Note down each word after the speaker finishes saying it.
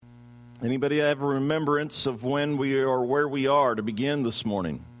Anybody have a remembrance of when we are where we are to begin this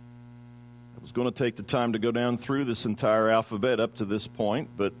morning? I was going to take the time to go down through this entire alphabet up to this point,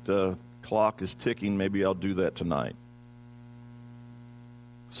 but clock is ticking. Maybe I'll do that tonight.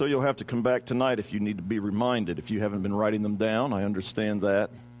 So you'll have to come back tonight if you need to be reminded. If you haven't been writing them down, I understand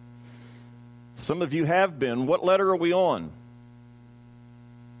that. Some of you have been. What letter are we on?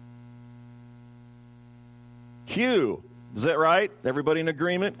 Q. Is that right? Everybody in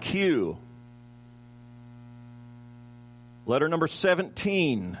agreement? Q. Letter number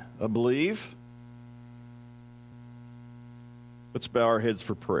 17, I believe. Let's bow our heads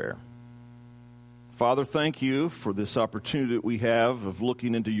for prayer. Father, thank you for this opportunity that we have of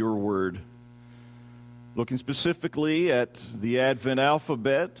looking into your word. Looking specifically at the Advent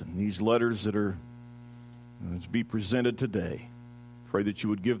alphabet and these letters that are to be presented today. Pray that you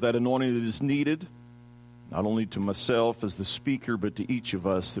would give that anointing that is needed, not only to myself as the speaker, but to each of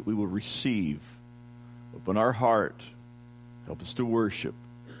us, that we will receive. Open our heart. Help us to worship.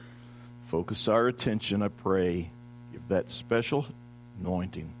 Focus our attention, I pray. Give that special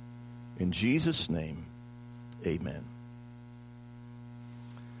anointing. In Jesus' name, amen.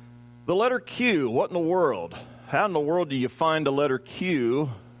 The letter Q, what in the world? How in the world do you find a letter Q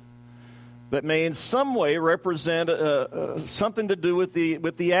that may in some way represent something to do with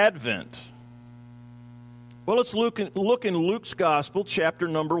the Advent? Well, let's look in Luke's Gospel, chapter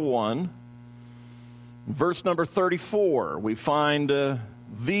number 1, verse number 34. We find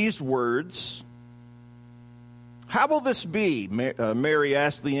these words. How will this be, Mary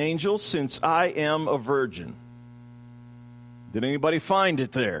asked the angel, since I am a virgin? Did anybody find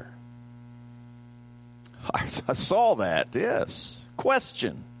it there? I saw that, yes.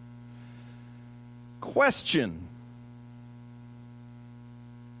 Question.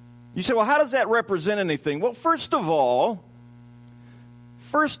 You say, well, how does that represent anything? Well, first of all,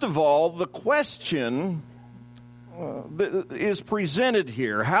 the question is presented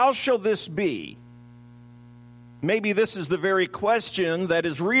here. How shall this be? Maybe this is the very question that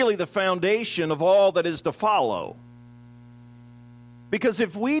is really the foundation of all that is to follow. Because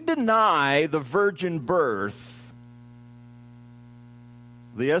if we deny the virgin birth,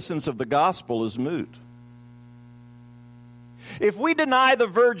 the essence of the gospel is moot. If we deny the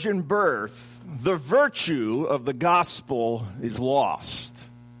virgin birth, the virtue of the gospel is lost.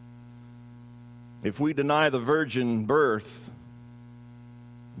 If we deny the virgin birth,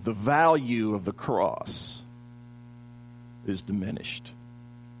 the value of the cross is diminished.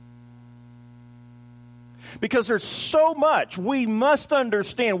 Because there's so much we must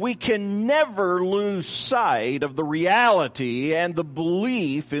understand. We can never lose sight of the reality and the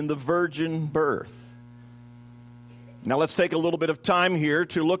belief in the virgin birth. Now let's take a little bit of time here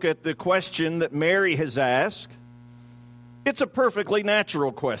to look at the question that Mary has asked. It's a perfectly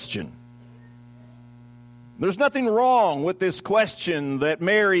natural question. There's nothing wrong with this question that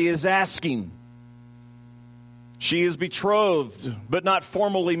Mary is asking. She is betrothed, but not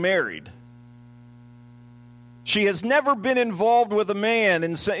formally married. She has never been involved with a man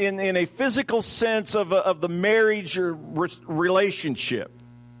in a physical sense of the marriage or relationship.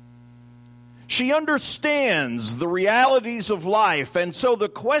 She understands the realities of life, and so the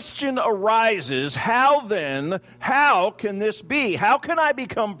question arises, how can this be? How can I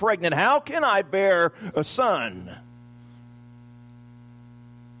become pregnant? How can I bear a son?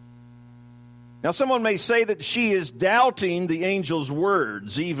 Now, someone may say that she is doubting the angel's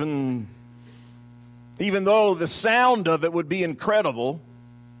words, even though the sound of it would be incredible.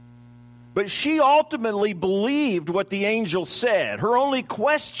 But she ultimately believed what the angel said. Her only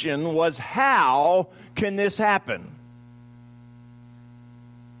question was, how can this happen?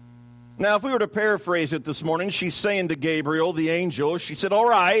 Now, if we were to paraphrase it this morning, she's saying to Gabriel, the angel, she said, all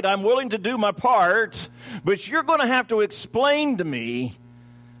right, I'm willing to do my part, but you're going to have to explain to me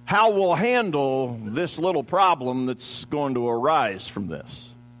how we'll handle this little problem that's going to arise from this.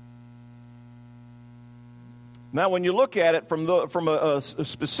 Now, when you look at it from a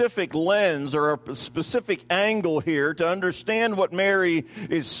specific lens or a specific angle here to understand what Mary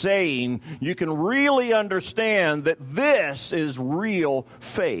is saying, you can really understand that this is real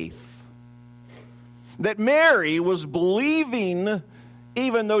faith. That Mary was believing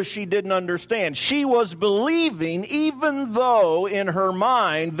even though she didn't understand. She was believing even though in her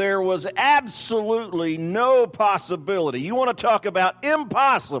mind there was absolutely no possibility. You want to talk about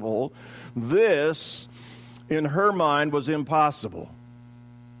impossible? This in her mind was impossible.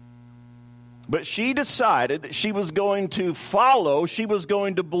 But she decided that she was going to follow, she was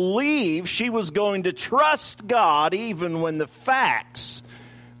going to believe, she was going to trust God even when the facts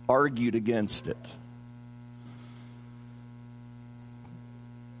argued against it.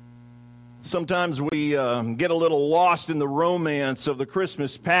 Sometimes we get a little lost in the romance of the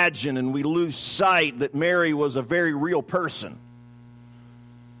Christmas pageant and we lose sight that Mary was a very real person.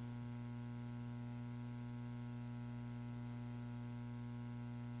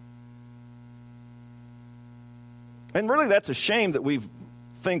 And really that's a shame that we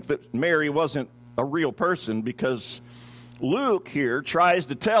think that Mary wasn't a real person, because Luke here tries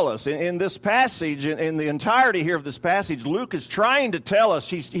to tell us in this passage, in the entirety here of this passage, Luke is trying to tell us,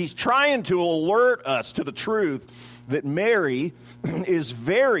 he's trying to alert us to the truth that Mary is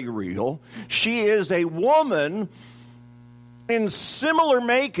very real. She is a woman in similar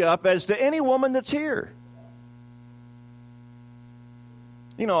makeup as to any woman that's here.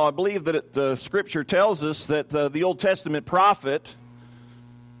 You know, I believe that Scripture tells us that the Old Testament prophet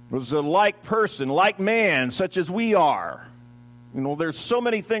was a like person, like man, such as we are. You know, there's so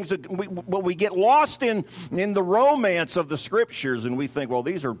many things that we get lost in the romance of the Scriptures, and we think, well,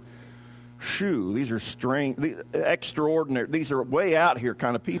 these are strange, extraordinary, these are way out here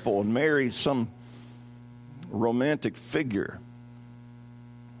kind of people, and Mary's some romantic figure.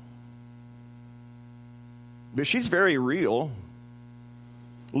 But she's very real.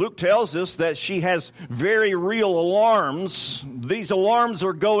 Luke tells us that she has very real alarms. These alarms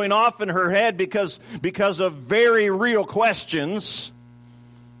are going off in her head because of very real questions.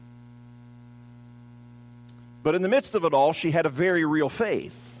 But in the midst of it all, she had a very real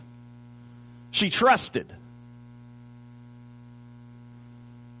faith. She trusted.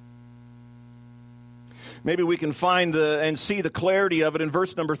 Maybe we can find and see the clarity of it in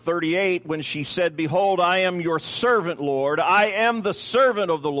verse number 38 when she said, "Behold, I am your servant, Lord. I am the servant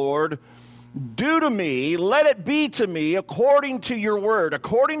of the Lord. Do to me, let it be to me according to your word,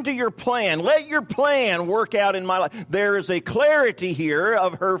 according to your plan. Let your plan work out in my life." There is a clarity here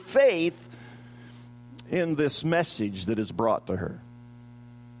of her faith in this message that is brought to her.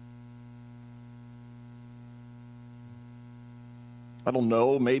 I don't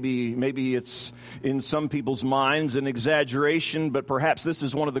know, maybe it's in some people's minds an exaggeration, but perhaps this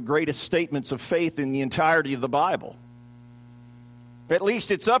is one of the greatest statements of faith in the entirety of the Bible. At least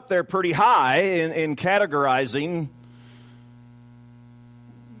it's up there pretty high in categorizing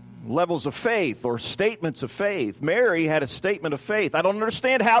levels of faith or statements of faith. Mary had a statement of faith. I don't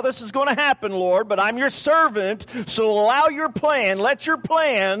understand how this is going to happen, Lord, but I'm your servant, so allow your plan, let your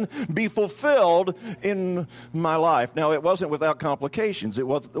plan be fulfilled in my life. Now, it wasn't without complications. It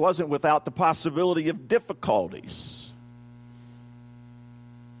wasn't without the possibility of difficulties.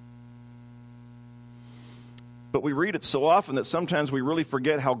 But we read it so often that sometimes we really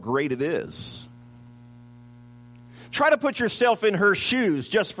forget how great it is. Try to put yourself in her shoes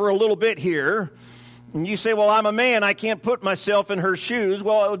just for a little bit here. And you say, well, I'm a man, I can't put myself in her shoes.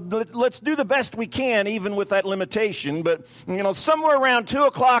 Well, let's do the best we can, even with that limitation. But, you know, somewhere around 2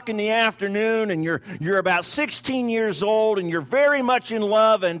 o'clock in the afternoon, and you're about 16 years old, and you're very much in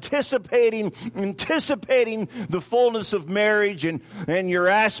love, anticipating the fullness of marriage, and you're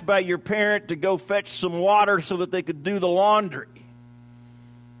asked by your parent to go fetch some water so that they could do the laundry.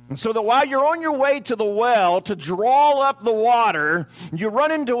 And so that while you're on your way to the well to draw up the water, you run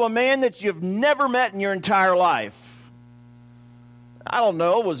into a man that you've never met in your entire life. I don't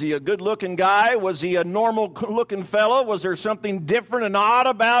know, was he a good-looking guy? Was he a normal-looking fellow? Was there something different and odd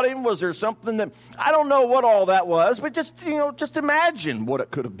about him? Was there something that, I don't know what all that was, but just imagine what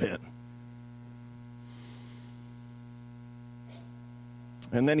it could have been.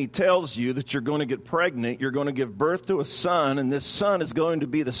 And then he tells you that you're going to get pregnant, you're going to give birth to a son, and this son is going to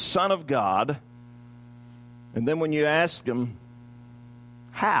be the Son of God. And then when you ask him,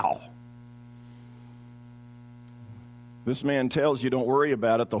 how? This man tells you, don't worry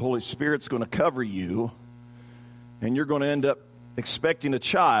about it, the Holy Spirit's going to cover you, and you're going to end up expecting a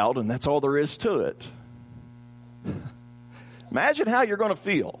child, and that's all there is to it. Imagine how you're going to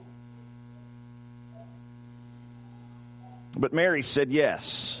feel. But Mary said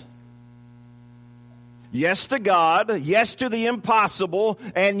yes. Yes to God, yes to the impossible,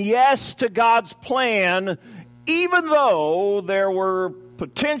 and yes to God's plan, even though there were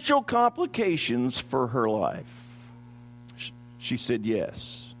potential complications for her life. She said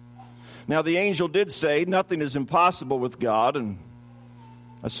yes. Now the angel did say nothing is impossible with God, and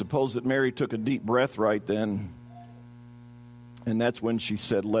I suppose that Mary took a deep breath right then, and that's when she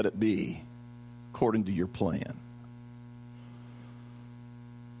said, let it be according to your plan.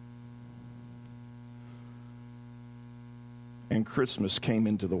 And Christmas came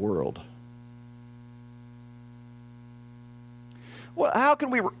into the world. Well, how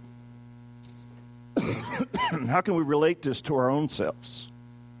can we relate this to our own selves?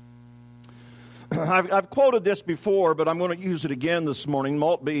 I've quoted this before, but I'm going to use it again this morning.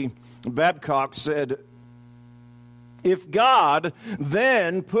 Maltby Babcock said, "If God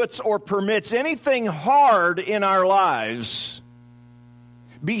then puts or permits anything hard in our lives,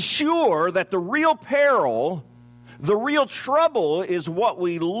 be sure that the real peril, the real trouble is what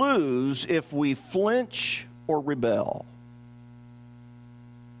we lose if we flinch or rebel."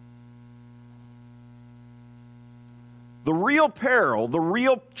 The real peril, the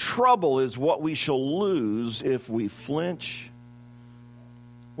real trouble is what we shall lose if we flinch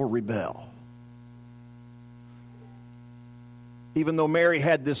or rebel. Even though Mary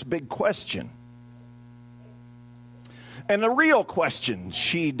had this big question. And the real question,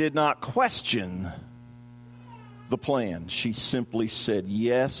 she did not question the plan. She simply said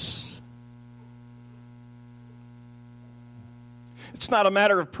yes. It's not a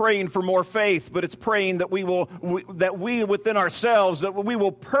matter of praying for more faith, but it's praying that we within ourselves, that we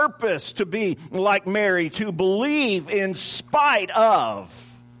will purpose to be like Mary, to believe in spite of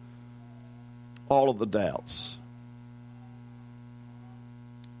all of the doubts.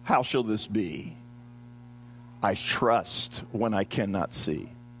 How shall this be? I trust when I cannot see.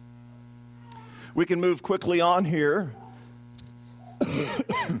 We can move quickly on here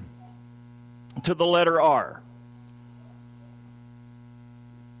to the letter R.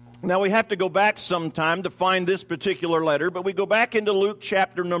 Now, we have to go back sometime to find this particular letter, but we go back into Luke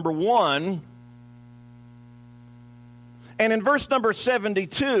chapter number 1. And in verse number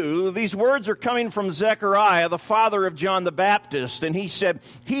 72, these words are coming from Zechariah, the father of John the Baptist. And he said,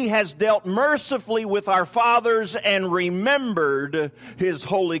 "He has dealt mercifully with our fathers and remembered his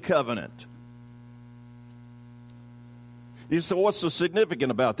holy covenant." You say, what's so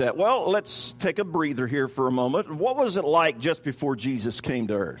significant about that? Well, let's take a breather here for a moment. What was it like just before Jesus came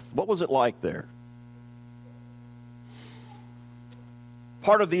to earth? What was it like there?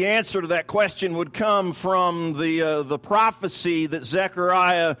 Part of the answer to that question would come from the prophecy that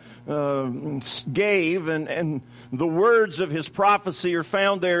Zechariah gave, and the words of his prophecy are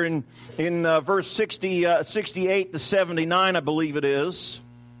found there in verse 68 to 79, I believe it is.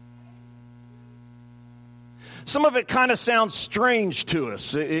 Some of it kind of sounds strange to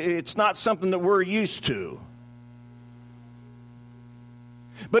us. It's not something that we're used to.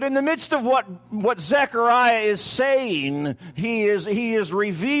 But in the midst of what Zechariah is saying, he is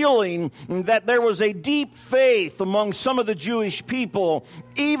revealing that there was a deep faith among some of the Jewish people,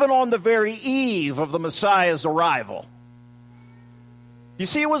 even on the very eve of the Messiah's arrival. You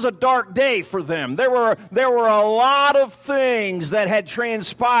see, it was a dark day for them. There were a lot of things that had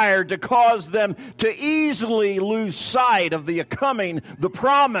transpired to cause them to easily lose sight of the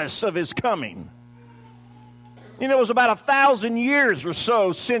promise of his coming. You know, it was about 1,000 years or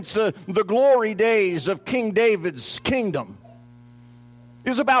so since the glory days of King David's kingdom. It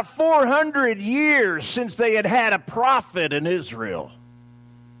was about 400 years since they had had a prophet in Israel.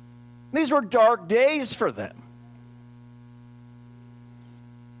 These were dark days for them.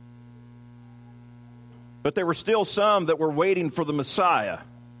 But there were still some that were waiting for the Messiah.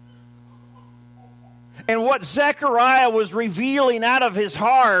 And what Zechariah was revealing out of his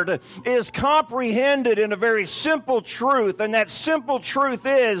heart is comprehended in a very simple truth. And that simple truth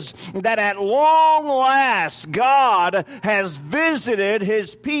is that at long last, God has visited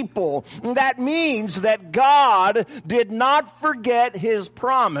his people. That means that God did not forget his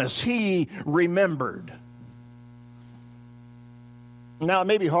promise. He remembered. Now, it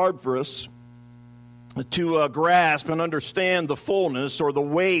may be hard for us to grasp and understand the fullness or the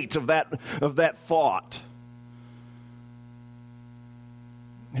weight of that thought.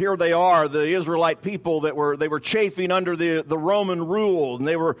 Here they are, the Israelite people they were chafing under the Roman rule, and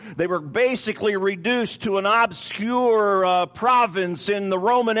they were basically reduced to an obscure province in the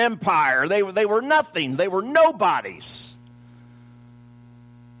Roman Empire. They were nothing. They were nobodies.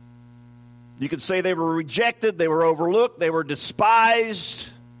 You could say they were rejected, they were overlooked, they were despised.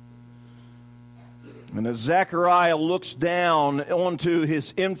 And as Zechariah looks down onto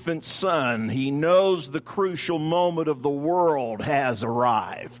his infant son, he knows the crucial moment of the world has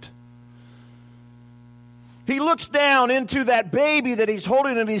arrived. He looks down into that baby that he's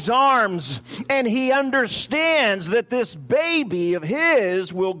holding in his arms, and he understands that this baby of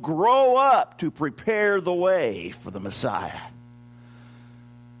his will grow up to prepare the way for the Messiah.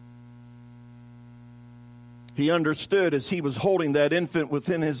 He understood as he was holding that infant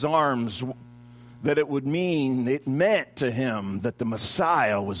within his arms that it meant to him that the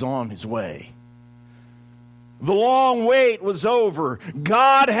Messiah was on his way. The long wait was over.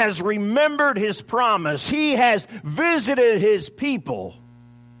 God has remembered his promise. He has visited his people.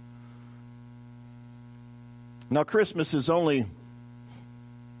 Now, Christmas is only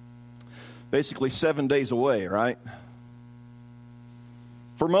Basically 7 days away, right?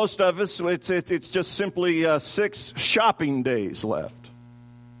 For most of us, it's just simply 6 shopping days left.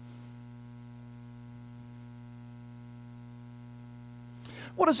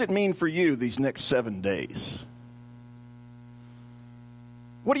 What does it mean for you these next 7 days?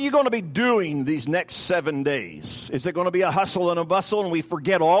 What are you going to be doing these next 7 days? Is it going to be a hustle and a bustle and we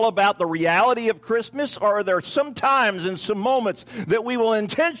forget all about the reality of Christmas? Or are there some times and some moments that we will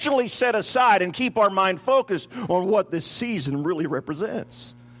intentionally set aside and keep our mind focused on what this season really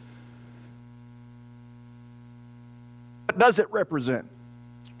represents? What does it represent?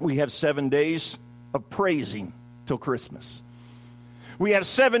 We have 7 days of praising till Christmas. We have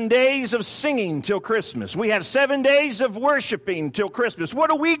 7 days of singing till Christmas. We have 7 days of worshiping till Christmas. What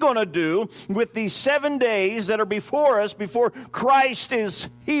are we going to do with these 7 days that are before us before Christ is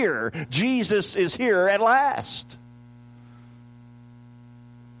here? Jesus is here at last.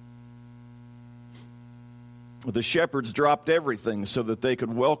 The shepherds dropped everything so that they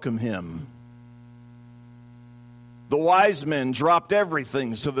could welcome him. The wise men dropped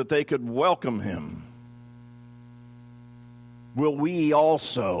everything so that they could welcome him. Will we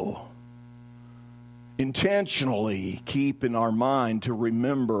also intentionally keep in our mind to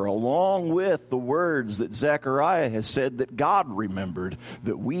remember, along with the words that Zechariah has said that God remembered,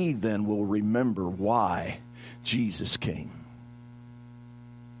 that we then will remember why Jesus came?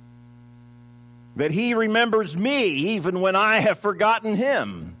 That he remembers me even when I have forgotten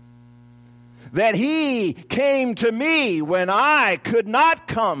him. That he came to me when I could not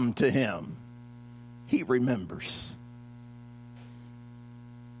come to him. He remembers.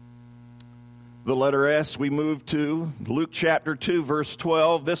 The letter S, we move to Luke chapter 2, verse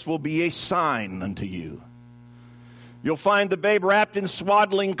 12. This will be a sign unto you. You'll find the babe wrapped in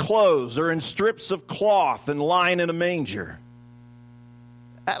swaddling clothes or in strips of cloth and lying in a manger.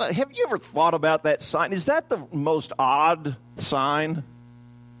 Have you ever thought about that sign? Is that the most odd sign?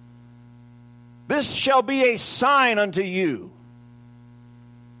 This shall be a sign unto you.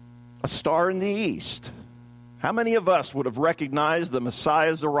 A star in the east. How many of us would have recognized the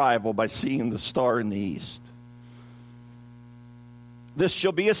Messiah's arrival by seeing the star in the east? This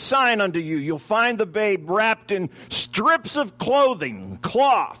shall be a sign unto you. You'll find the babe wrapped in strips of clothing,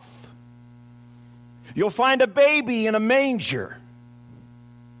 cloth. You'll find a baby in a manger.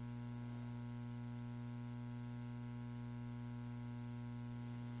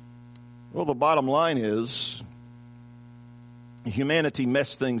 Well, the bottom line is, humanity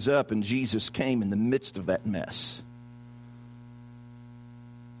messed things up, and Jesus came in the midst of that mess.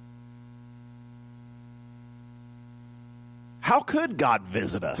 How could God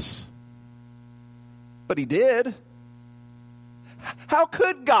visit us? But he did. How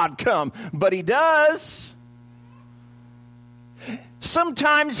could God come? But he does.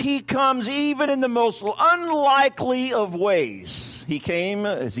 Sometimes he comes even in the most unlikely of ways. He came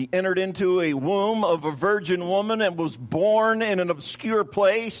as he entered into a womb of a virgin woman and was born in an obscure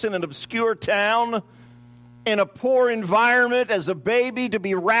place, in an obscure town, in a poor environment as a baby, to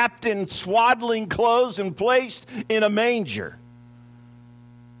be wrapped in swaddling clothes and placed in a manger.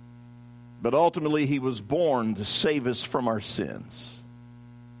 But ultimately he was born to save us from our sins,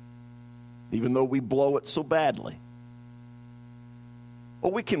 even though we blow it so badly.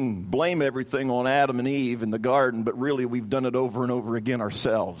 Well, we can blame everything on Adam and Eve in the garden, but really we've done it over and over again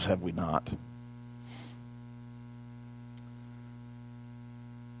ourselves, have we not?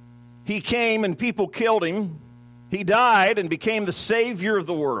 He came and people killed him. He died and became the Savior of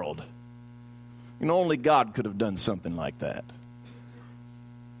the world. You know, only God could have done something like that.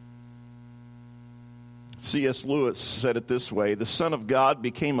 C.S. Lewis said it this way: the Son of God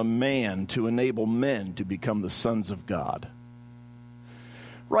became a man to enable men to become the sons of God.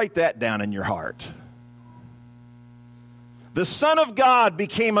 Write that down in your heart. The Son of God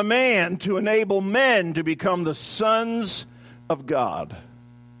became a man to enable men to become the sons of God.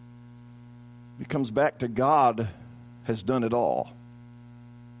 It comes back to God has done it all.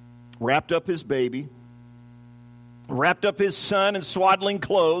 Wrapped up his baby, wrapped up his son in swaddling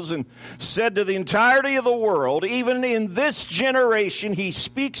clothes, and said to the entirety of the world, even in this generation, he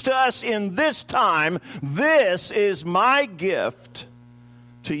speaks to us in this time, this is my gift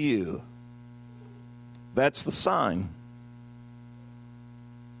to you. That's the sign.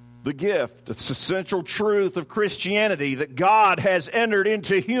 The gift. It's the central truth of Christianity, that God has entered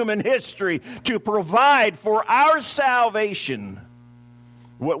into human history to provide for our salvation.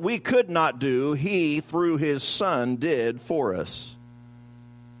 What we could not do, he, through his Son, did for us.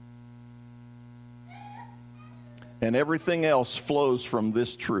 And everything else flows from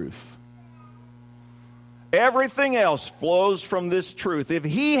this truth. Everything else flows from this truth. If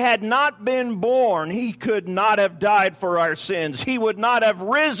he had not been born, he could not have died for our sins. He would not have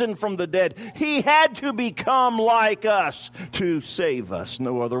risen from the dead. He had to become like us to save us.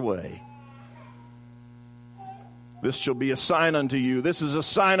 No other way. This shall be a sign unto you. This is a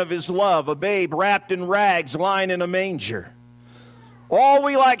sign of his love, a babe wrapped in rags, lying in a manger. All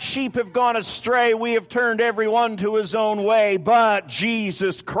we like sheep have gone astray. We have turned every one to his own way. But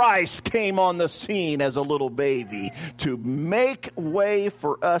Jesus Christ came on the scene as a little baby to make way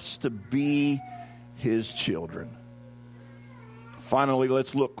for us to be his children. Finally,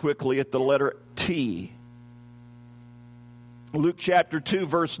 let's look quickly at the letter T. Luke chapter 2,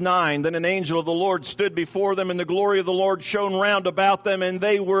 verse 9. Then an angel of the Lord stood before them, and the glory of the Lord shone round about them, and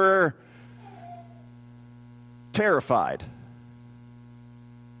they were terrified.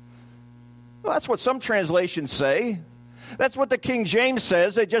 Well, that's what some translations say. That's what the King James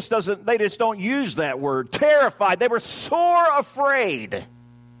says. They just don't use that word. Terrified. They were sore afraid.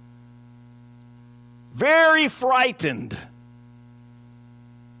 Very frightened.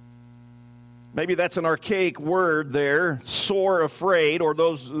 Maybe that's an archaic word there, sore afraid, or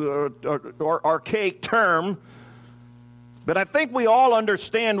those or archaic term. But I think we all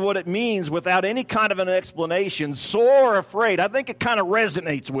understand what it means without any kind of an explanation. Sore afraid. I think it kind of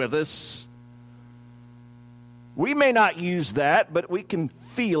resonates with us. We may not use that, but we can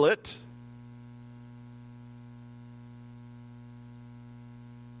feel it.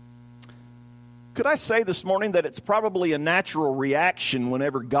 Could I say this morning that it's probably a natural reaction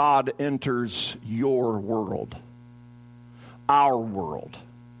whenever God enters your world, our world?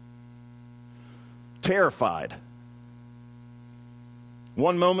 Terrified.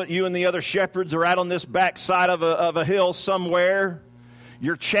 One moment you and the other shepherds are out on this backside of a hill somewhere.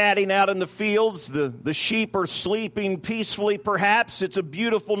 You're chatting out in the fields. The sheep are sleeping peacefully, perhaps. It's a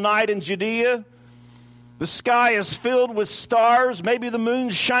beautiful night in Judea. The sky is filled with stars. Maybe the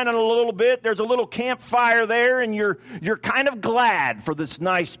moon's shining a little bit. There's a little campfire there, and you're kind of glad for this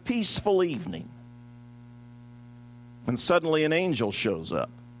nice, peaceful evening. And suddenly an angel shows up,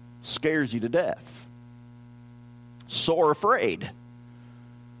 scares you to death. Sore afraid.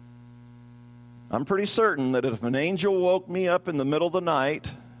 I'm pretty certain that if an angel woke me up in the middle of the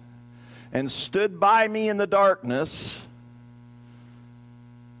night and stood by me in the darkness,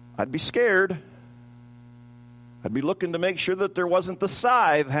 I'd be scared. I'd be looking to make sure that there wasn't the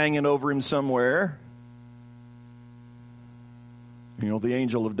scythe hanging over him somewhere. You know, the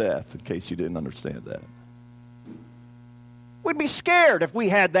angel of death, in case you didn't understand that. We'd be scared if we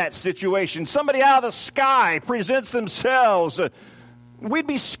had that situation. Somebody out of the sky presents themselves. We'd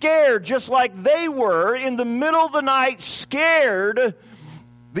be scared just like they were in the middle of the night, scared.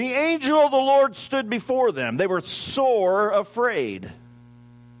 The angel of the Lord stood before them. They were sore afraid.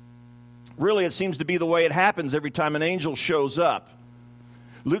 Really, it seems to be the way it happens every time an angel shows up.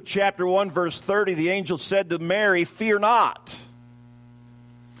 Luke chapter 1, verse 30, the angel said to Mary, "Fear not."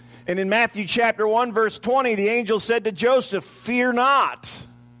 And in Matthew chapter 1, verse 20, the angel said to Joseph, "Fear not."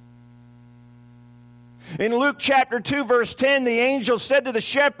 In Luke chapter 2, verse 10, the angel said to the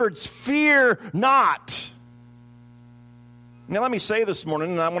shepherds, "Fear not." Now let me say this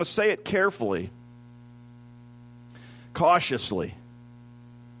morning, and I want to say it carefully, cautiously.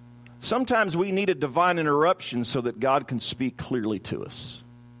 Sometimes we need a divine interruption so that God can speak clearly to us.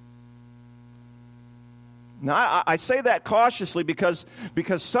 Now, I say that cautiously because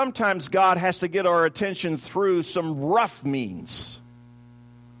sometimes God has to get our attention through some rough means.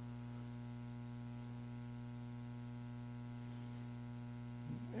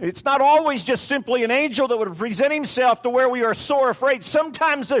 It's not always just simply an angel that would present himself to where we are sore afraid.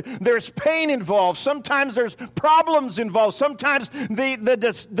 Sometimes there's pain involved. Sometimes there's problems involved. Sometimes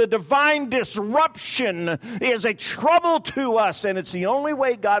the divine disruption is a trouble to us, and it's the only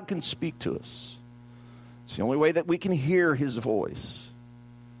way God can speak to us. It's the only way that we can hear his voice.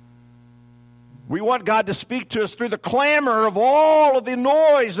 We want God to speak to us through the clamor of all of the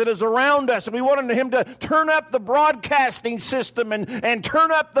noise that is around us. And we want him to turn up the broadcasting system and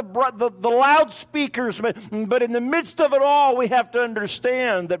turn up the loudspeakers. But in the midst of it all, we have to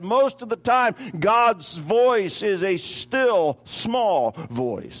understand that most of the time, God's voice is a still, small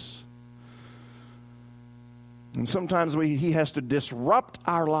voice. And sometimes he has to disrupt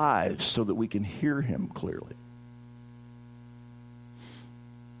our lives so that we can hear him clearly.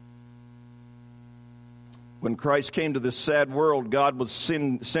 When Christ came to this sad world, God was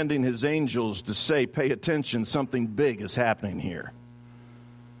sending his angels to say, "Pay attention, something big is happening here."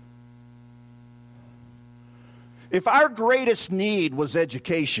 If our greatest need was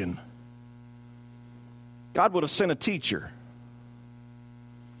education, God would have sent a teacher.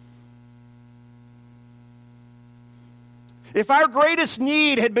 If our greatest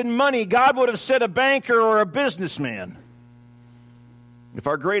need had been money, God would have sent a banker or a businessman. If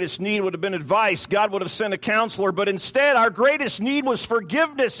our greatest need would have been advice, God would have sent a counselor. But instead, our greatest need was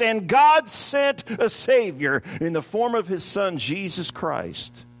forgiveness, and God sent a Savior in the form of His Son, Jesus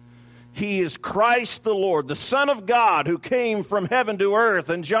Christ. He is Christ the Lord, the Son of God, who came from heaven to earth.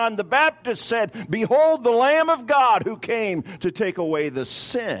 And John the Baptist said, "Behold the Lamb of God who came to take away the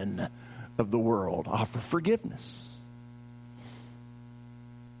sin of the world." Offer forgiveness.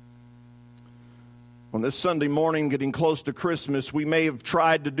 On this Sunday morning, getting close to Christmas, we may have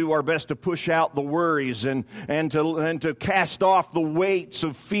tried to do our best to push out the worries and to cast off the weights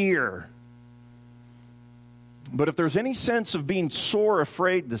of fear. But if there's any sense of being sore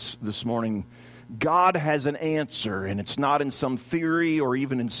afraid this morning, God has an answer, and it's not in some theory or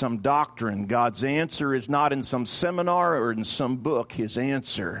even in some doctrine. God's answer is not in some seminar or in some book. His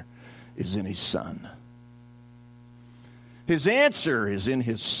answer is in His Son. His answer is in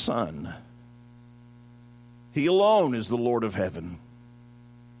His Son. He alone is the Lord of heaven.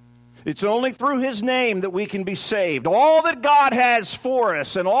 It's only through His name that we can be saved. All that God has for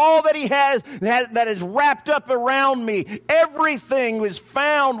us and all that He has that is wrapped up around me, everything is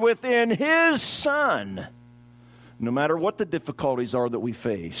found within His Son. No matter what the difficulties are that we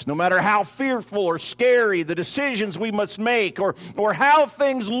face, no matter how fearful or scary the decisions we must make, or how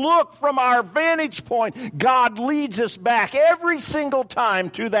things look from our vantage point, God leads us back every single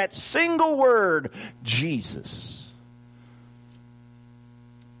time to that single word, Jesus.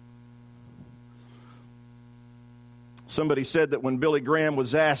 Somebody said that when Billy Graham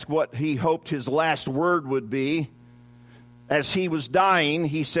was asked what he hoped his last word would be, as he was dying,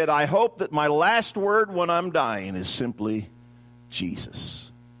 he said, "I hope that my last word when I'm dying is simply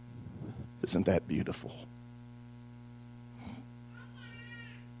Jesus." Isn't that beautiful?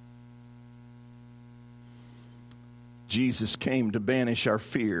 Jesus came to banish our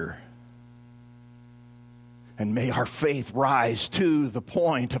fear. And may our faith rise to the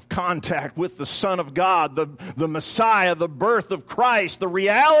point of contact with the Son of God, the Messiah, the birth of Christ, the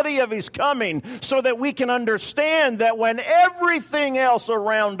reality of His coming, so that we can understand that when everything else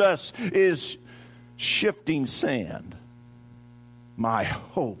around us is shifting sand, my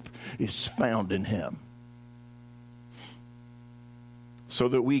hope is found in Him. So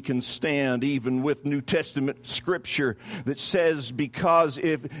that we can stand even with New Testament scripture that says, because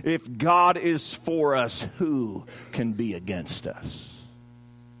if God is for us, who can be against us?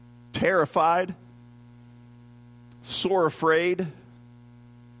 Terrified, sore afraid,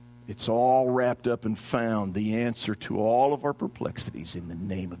 it's all wrapped up and found, the answer to all of our perplexities in the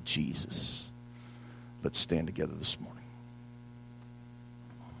name of Jesus. Let's stand together this morning.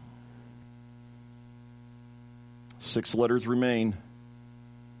 6 letters remain.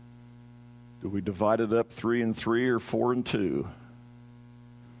 Do we divide it up 3 and 3 or 4 and 2?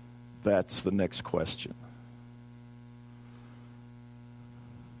 That's the next question.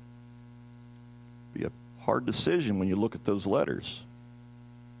 Be a hard decision when you look at those letters.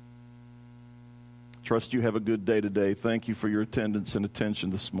 Trust you have a good day today. Thank you for your attendance and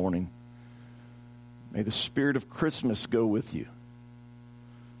attention this morning. May the spirit of Christmas go with you.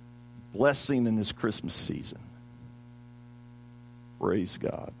 Blessing in this Christmas season. Praise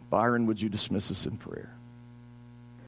God. Byron, would you dismiss us in prayer?